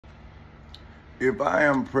if I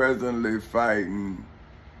am presently fighting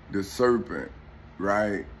the serpent,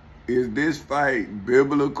 right, is this fight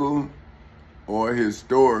biblical or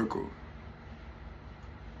historical?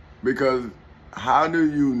 Because how do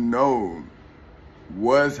you know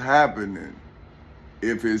what's happening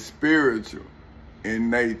if it's spiritual in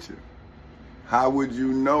nature? How would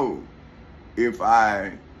you know if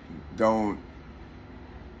I don't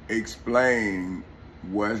explain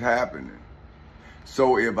what's happening?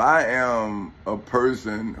 So if I am a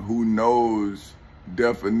person who knows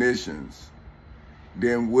definitions,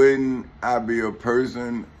 then wouldn't I be a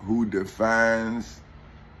person who defines?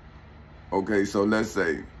 Okay, so let's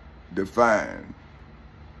say define.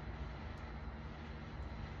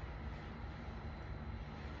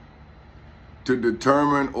 To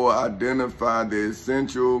determine or identify the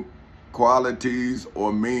essential qualities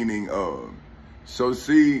or meaning of. So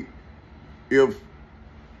see,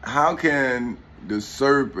 how can the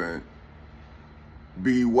serpent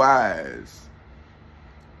be wise?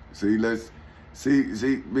 See,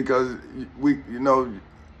 because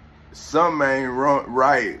some ain't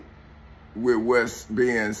right with what's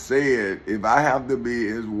being said. If I have to be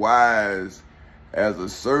as wise as a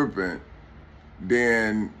serpent,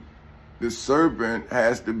 then the serpent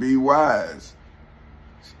has to be wise.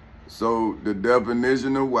 So the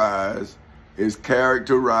definition of wise is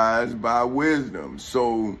characterized by wisdom.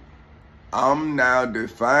 So I'm now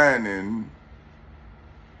defining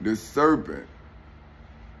the serpent.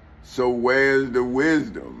 So where's the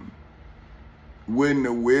wisdom? Wouldn't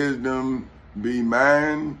the wisdom be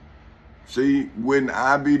mine? See, wouldn't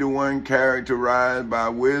I be the one characterized by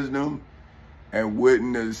wisdom? And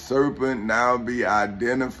wouldn't the serpent now be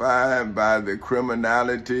identified by the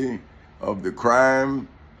criminality of the crime?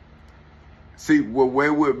 See, well,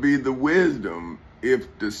 where would be the wisdom if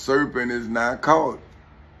the serpent is not caught?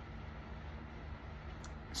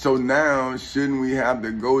 So now, shouldn't we have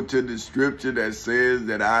to go to the scripture that says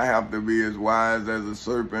that I have to be as wise as a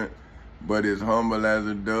serpent, but as humble as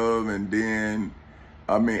a dove, and then,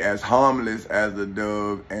 as harmless as a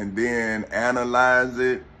dove, and then analyze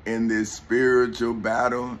it in this spiritual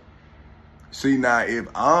battle? See, now, if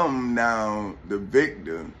I'm now the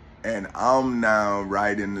victor and I'm now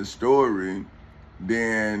writing the story,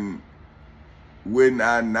 then wouldn't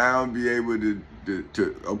I now be able to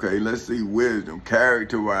okay, let's see, wisdom,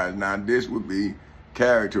 characterize. Now, this would be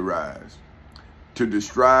characterized. To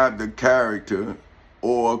describe the character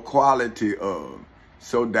or quality of.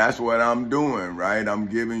 So that's what I'm doing, right? I'm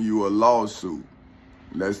giving you a lawsuit.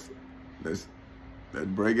 Let's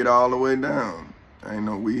break it all the way down. Ain't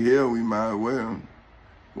no, we here, we might as well.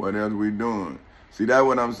 What else we doing? See, that's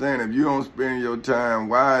what I'm saying. If you don't spend your time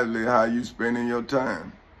wisely, how you spending your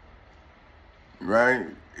time? Right?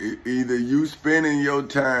 Either you spending your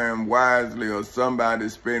time wisely or somebody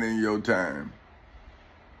spending your time.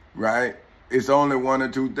 Right? It's only one or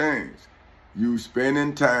two things. You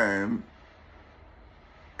spending time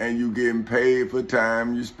and you getting paid for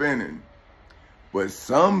time you spending. But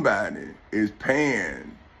somebody is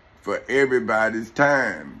paying for everybody's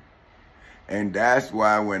time. And that's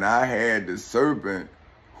why when I had the serpent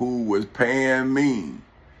who was paying me,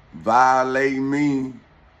 violating me,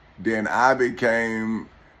 then I became,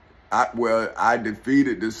 I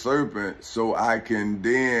defeated the serpent so I can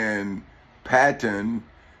then pattern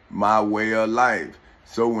my way of life.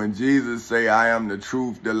 So when Jesus say, I am the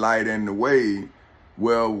truth, the light, and the way,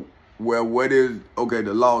 well, what is, okay,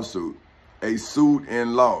 the lawsuit? A suit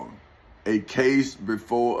in law, a case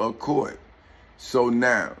before a court. So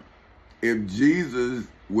now, if Jesus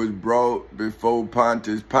was brought before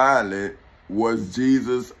Pontius Pilate, was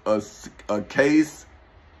Jesus a case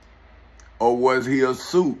or was he a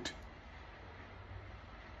suit?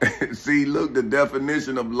 See, look, the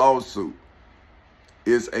definition of lawsuit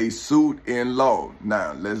is a suit in law.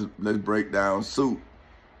 Now, let's break down suit.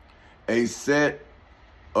 A set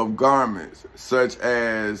of garments such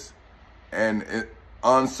as an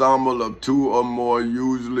ensemble of two or more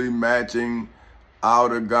usually matching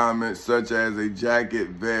outer garments such as a jacket,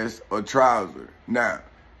 vest, or trouser. Now,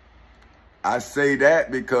 I say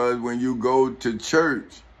that because when you go to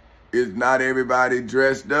church, is not everybody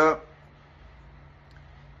dressed up?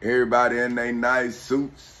 Everybody in their nice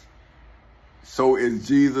suits. So is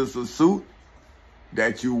Jesus a suit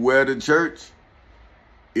that you wear to church?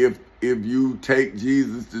 If you take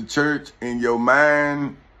Jesus to church in your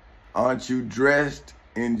mind, aren't you dressed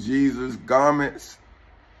in Jesus' garments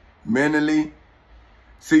mentally?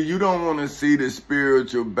 See, you don't want to see the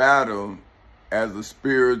spiritual battle as a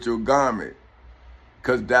spiritual garment,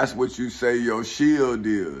 because that's what you say your shield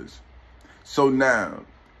is. So now,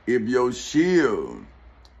 if your shield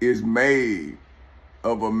is made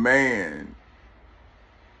of a man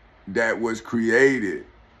that was created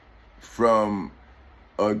from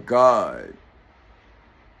a God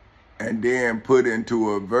and then put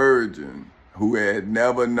into a virgin who had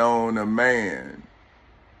never known a man,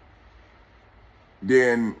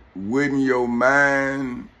 then wouldn't your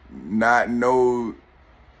mind not know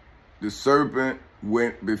the serpent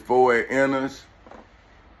went before it enters?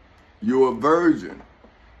 You're a virgin.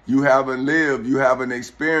 You haven't lived. You haven't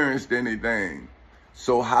experienced anything.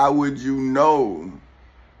 So how would you know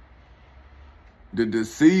the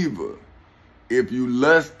deceiver if you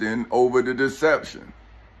lusting over the deception?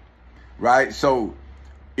 Right? So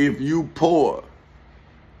if you poor,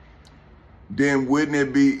 then wouldn't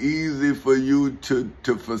it be easy for you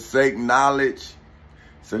to forsake knowledge?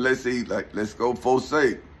 So let's see, like, let's go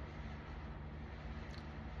forsake.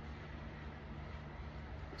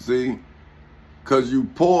 See, because you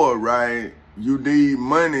poor, right? You need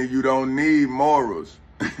money, you don't need morals.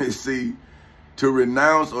 See, to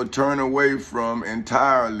renounce or turn away from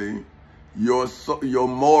entirely your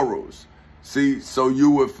morals. See, so you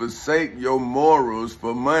would forsake your morals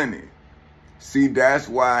for money. See, that's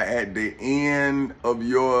why at the end of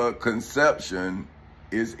your conception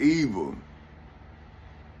is evil.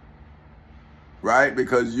 Right?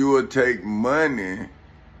 Because you will take money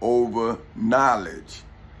over knowledge.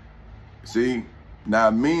 See,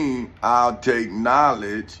 now me, I'll take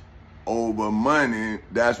knowledge over money.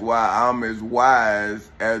 That's why I'm as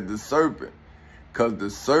wise as the serpent. Because the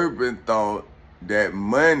serpent thought that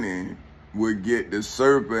money would get the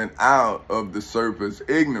serpent out of the serpent's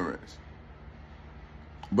ignorance.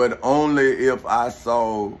 But only if I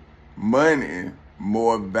saw money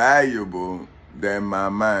more valuable than my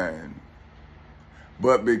mind.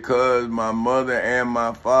 But because my mother and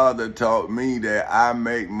my father taught me that I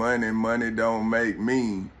make money, money don't make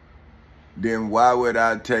me, then why would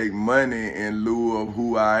I take money in lieu of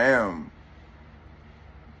who I am?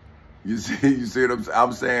 You see what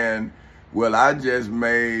I'm saying? Well, I just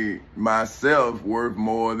made myself worth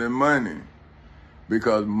more than money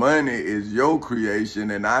because money is your creation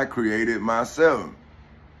and I created myself.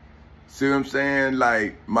 See what I'm saying?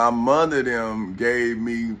 Like my mother them gave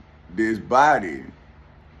me this body,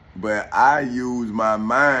 but I use my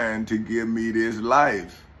mind to give me this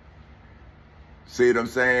life. See what I'm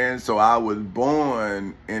saying? So I was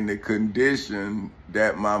born in the condition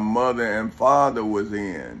that my mother and father was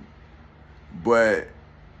in. But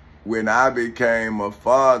when I became a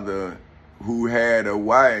father who had a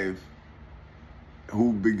wife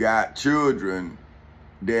who begot children,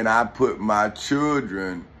 then I put my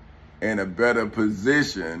children in a better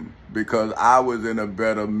position because I was in a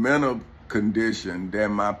better mental condition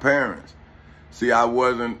than my parents. See, I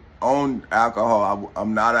wasn't on alcohol.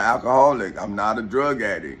 I'm not an alcoholic. I'm not a drug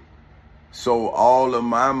addict. So all of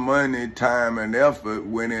my money, time, and effort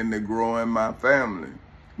went into growing my family,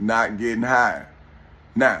 not getting high.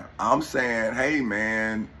 Now, I'm saying, hey,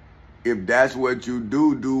 man, if that's what you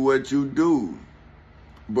do what you do.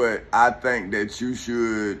 But I think that you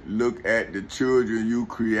should look at the children you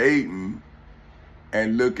creating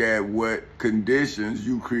and look at what conditions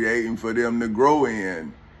you creating for them to grow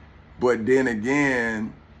in. But then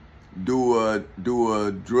again, do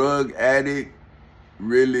a drug addict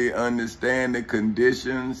really understand the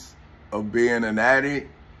conditions of being an addict?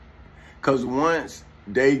 Because once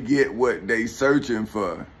they get what they searching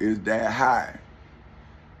for is that high,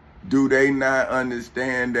 do they not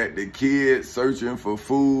understand that the kids searching for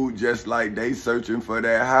food just like they searching for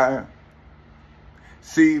that high?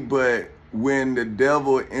 See, but when the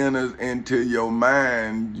devil enters into your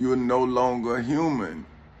mind, you're no longer human.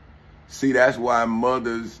 See, that's why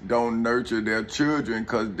mothers don't nurture their children,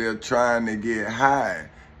 because they're trying to get high.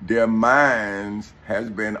 Their minds has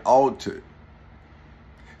been altered.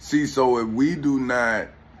 See, so if we do not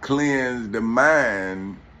cleanse the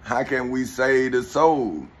mind, how can we save the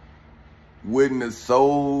soul? Wouldn't the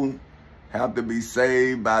soul have to be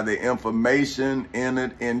saved by the information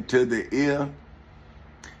entered into the ear?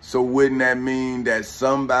 So wouldn't that mean that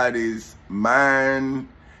somebody's mind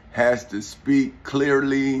has to speak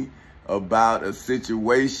clearly about a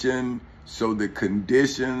situation so the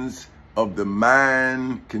conditions of the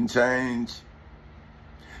mind can change?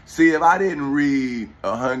 See, if I didn't read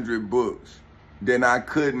 100 books, then I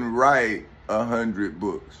couldn't write 100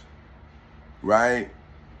 books, right?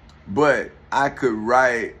 But I could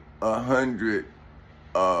write 100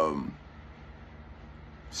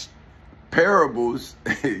 parables,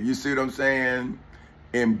 you see what I'm saying,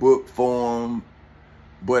 in book form,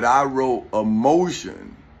 but I wrote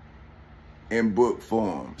emotion in book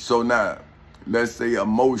form. So now, let's say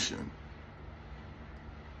emotion.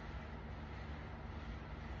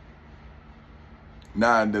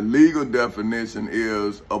 Now, the legal definition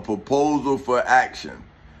is a proposal for action.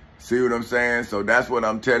 See what I'm saying? So that's what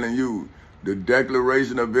I'm telling you. The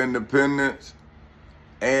Declaration of Independence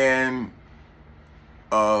and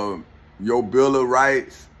your Bill of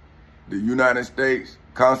Rights, the United States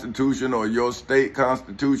Constitution or your state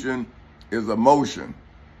constitution is a motion.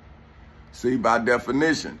 See, by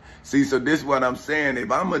definition. See, so this is what I'm saying.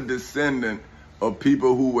 If I'm a descendant of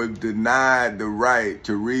people who were denied the right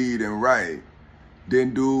to read and write,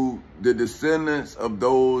 then do the descendants of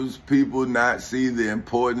those people not see the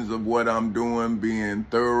importance of what I'm doing, being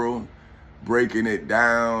thorough, breaking it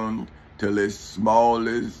down till its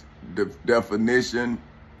smallest definition?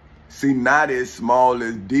 See, not as small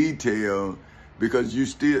as detail, because you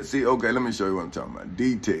still, see, okay, let me show you what I'm talking about,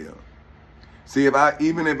 detail. See,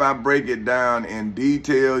 even if I break it down in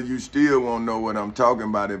detail, you still won't know what I'm talking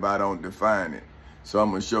about if I don't define it. So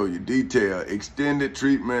I'm gonna show you detail, extended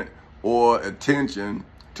treatment or attention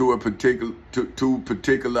to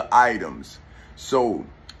particular items. So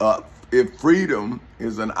if freedom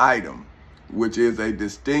is an item, which is a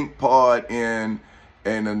distinct part in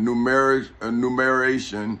a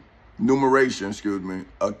numeration, excuse me,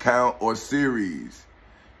 account or series,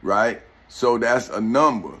 right? So that's a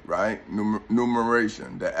number, right?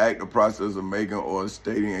 Numeration, the act or process of making or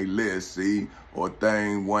stating a list, see, or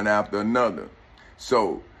thing one after another.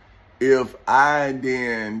 So if I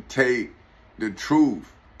then take the truth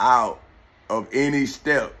out of any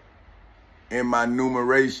step in my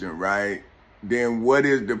numeration, right, then what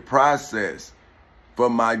is the process for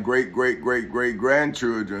my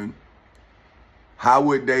great-great-great-great-grandchildren? How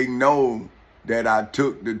would they know that I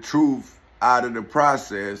took the truth out of the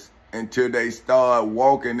process until they start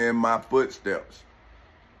walking in my footsteps?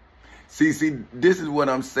 See, this is what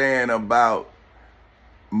I'm saying about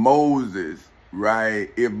Moses, right?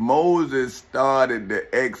 If Moses started the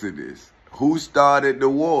Exodus, who started the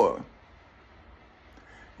war?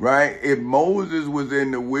 Right? If Moses was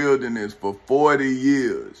in the wilderness for 40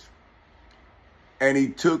 years and he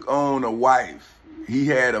took on a wife, he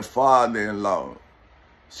had a father-in-law.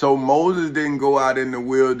 So Moses didn't go out in the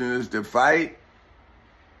wilderness to fight.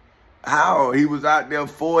 How? He was out there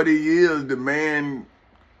 40 years. The man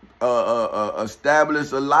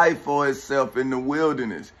established a life for himself in the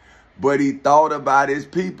wilderness. But he thought about his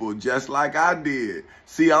people just like I did.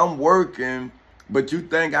 See, I'm working, but you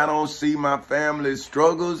think I don't see my family's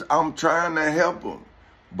struggles? I'm trying to help them.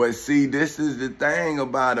 But see, this is the thing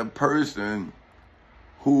about a person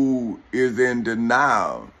who is in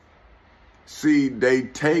denial. See, they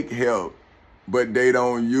take help, but they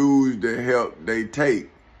don't use the help they take.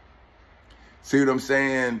 See what I'm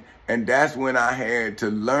saying? And that's when I had to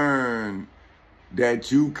learn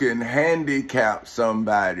that you can handicap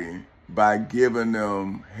somebody by giving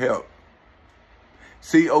them help.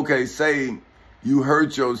 See, okay, say you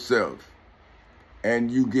hurt yourself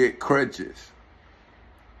and you get crutches.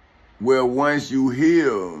 Well, once you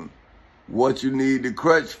heal what you need the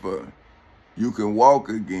crutch for, you can walk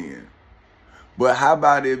again. But how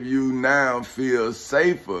about if you now feel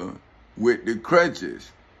safer with the crutches?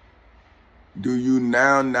 Do you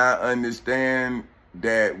now not understand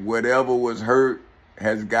that whatever was hurt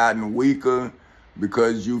has gotten weaker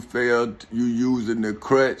because you failed, you using the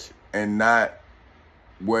crutch and not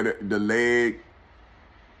the leg?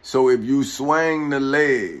 So if you swing the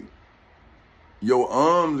leg, your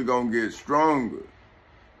arms are gonna get stronger,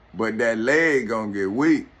 but that leg gonna get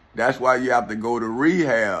weak. That's why you have to go to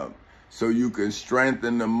rehab, so you can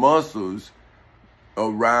strengthen the muscles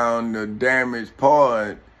around the damaged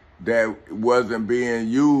part that wasn't being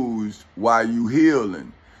used while you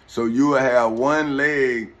healing. So you will have one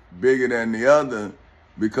leg bigger than the other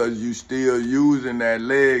because you still using that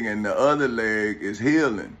leg and the other leg is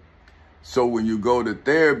healing. So when you go to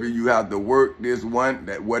therapy, you have to work this one,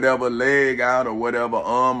 that whatever leg out or whatever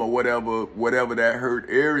arm or whatever that hurt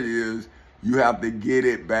area is, you have to get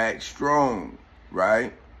it back strong,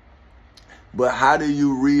 right? But how do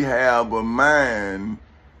you rehab a mind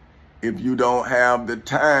if you don't have the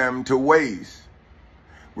time to waste,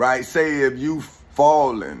 right? Say if you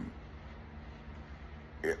fallen,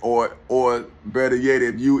 or better yet,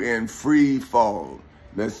 if you in free fall.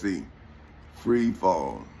 Let's see, free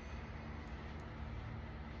fall.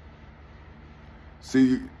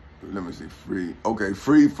 See, let me see, free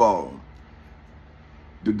fall.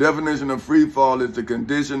 The definition of free fall is the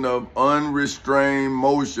condition of unrestrained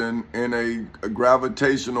motion in a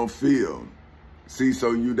gravitational field. See,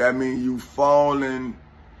 so that means you falling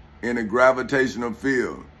in a gravitational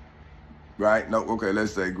field, right? No, okay,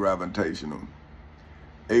 let's say gravitational.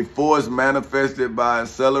 A force manifested by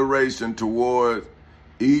acceleration toward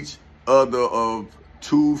each other of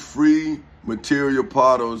two free material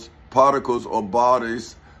particles or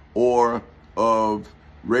bodies, or of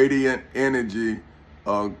radiant energy,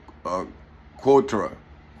 quota,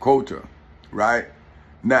 right?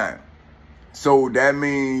 Now, so that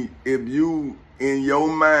means if you in your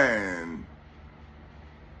mind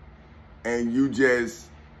and you just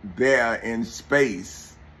there in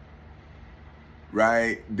space,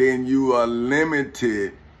 right, then you are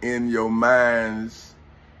limited in your mind's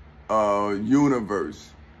universe.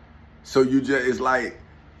 So you just, it's like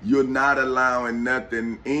you're not allowing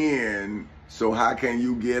nothing in, so how can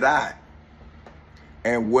you get out?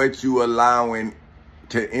 And what you allowing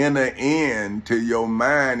to enter into your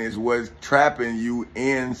mind is what's trapping you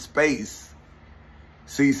in space.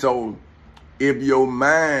 See, so if your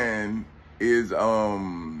mind is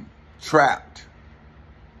trapped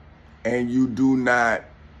and you do not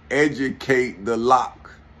educate the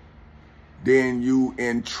lock, then you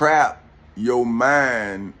entrap your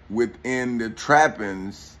mind within the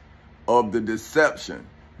trappings of the deception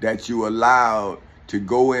that you allowed to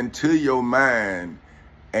go into your mind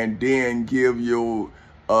and then give your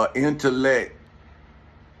intellect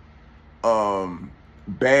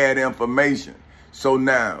bad information. So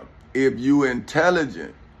now, if you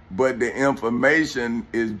intelligent, but the information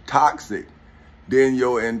is toxic, then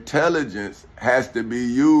your intelligence has to be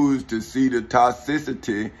used to see the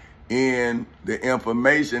toxicity in the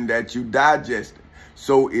information that you digested.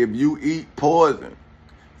 So if you eat poison,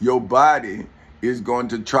 your body is going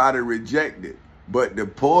to try to reject it. But the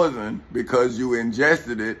poison, because you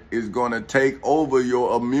ingested it, is going to take over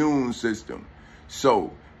your immune system.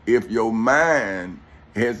 So if your mind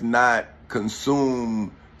has not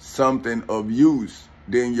consumed something of use,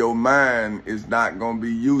 then your mind is not going to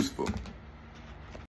be useful.